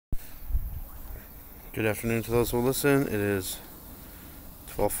Good afternoon to those who listen. It is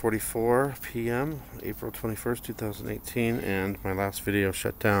 12:44 p.m., April 21st, 2018, and my last video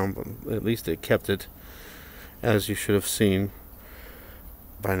shut down, but at least it kept it, as you should have seen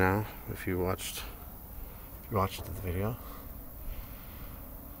by now if you watched the video.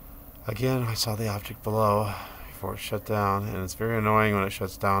 Again, I saw the object below before it shut down, and it's very annoying when it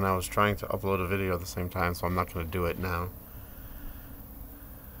shuts down. I was trying to upload a video at the same time, so I'm not going to do it now.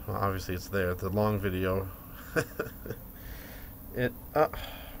 Well, obviously it's there, the long video. Do you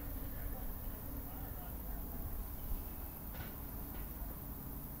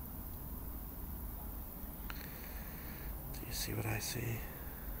see what I see?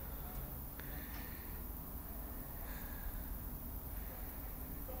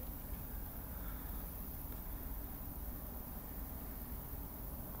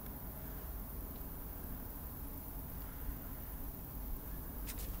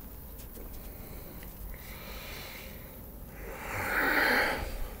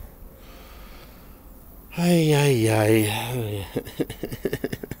 Ay, ay, ay.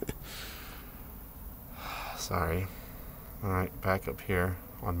 Sorry. Alright, back up here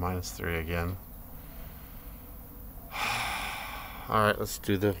on -3 again. Alright, let's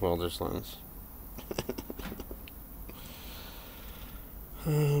do the welder's lens.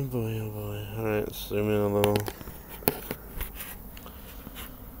 Oh boy, oh boy. Alright, let's zoom in a little.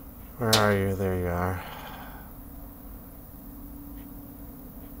 Where are you? There you are.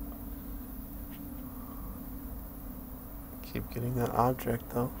 Keep getting that object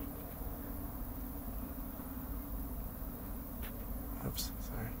though. Oops,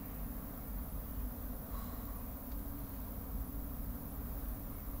 sorry.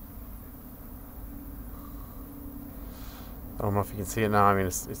 I don't know if you can see it now. I mean,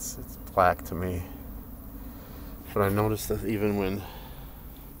 it's black to me. But I noticed that even when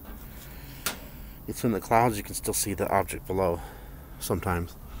it's in the clouds, you can still see the object below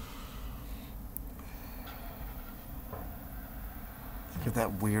sometimes. Look at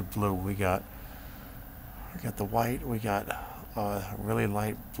that weird blue we got. We got the white, we got a really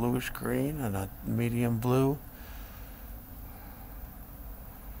light bluish green and a medium blue.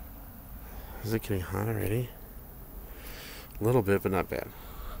 Is it getting hot already? A little bit, but not bad.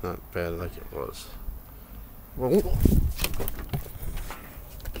 Not bad like it was. Whoa.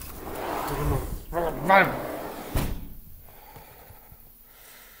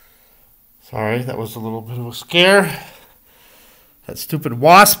 Sorry, that was a little bit of a scare. That stupid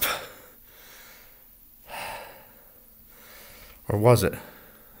wasp. Or was it?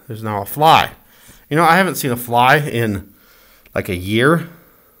 There's now a fly. You know, I haven't seen a fly in like a year.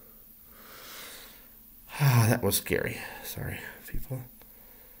 That was scary. Sorry, people.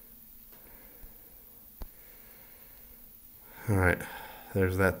 Alright,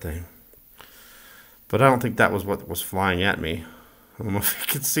 there's that thing. But I don't think that was what was flying at me. I don't know if you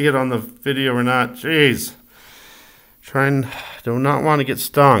can see it on the video or not. Jeez. Do not want to get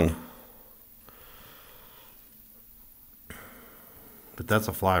stung. But that's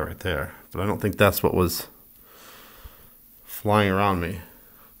a fly right there. But I don't think that's what was flying around me.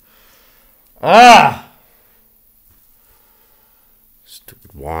 Ah!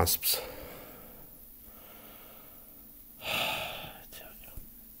 Stupid wasps.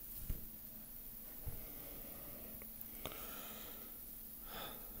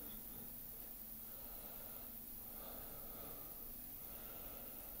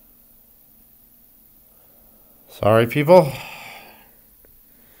 Sorry, people.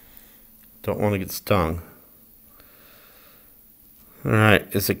 Don't want to get stung.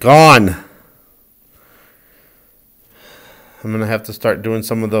 Alright, is it gone? I'm going to have to start doing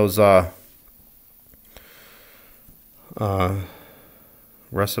some of those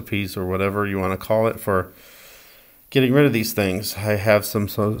recipes or whatever you want to call it for getting rid of these things. I have some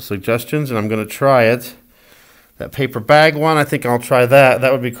suggestions and I'm going to try it. That paper bag one, I think I'll try that.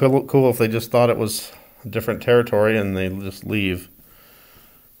 That would be cool if they just thought it was a different territory and they just leave.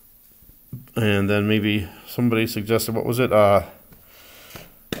 And then maybe somebody suggested, what was it?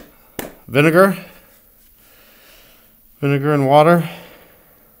 Vinegar? Vinegar and water?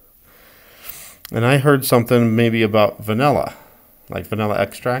 And I heard something maybe about vanilla. Like vanilla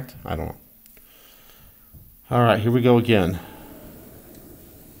extract? I don't know. Alright, here we go again.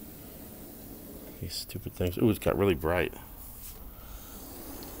 These stupid things. Ooh, it's got really bright.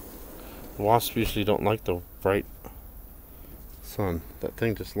 Wasps usually don't like the bright sun. That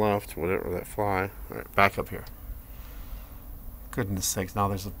thing just left, whatever, that fly. Alright, back up here. Goodness sakes, now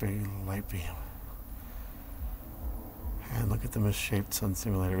there's a big light beam. And look at the misshaped sun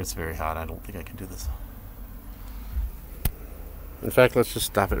simulator. It's very hot. I don't think I can do this. In fact, let's just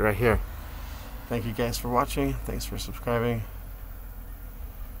stop it right here. Thank you guys for watching. Thanks for subscribing.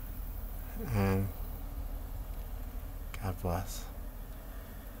 And God bless.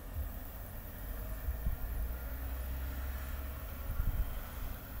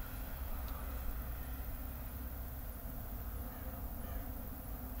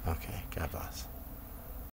 Okay, God bless.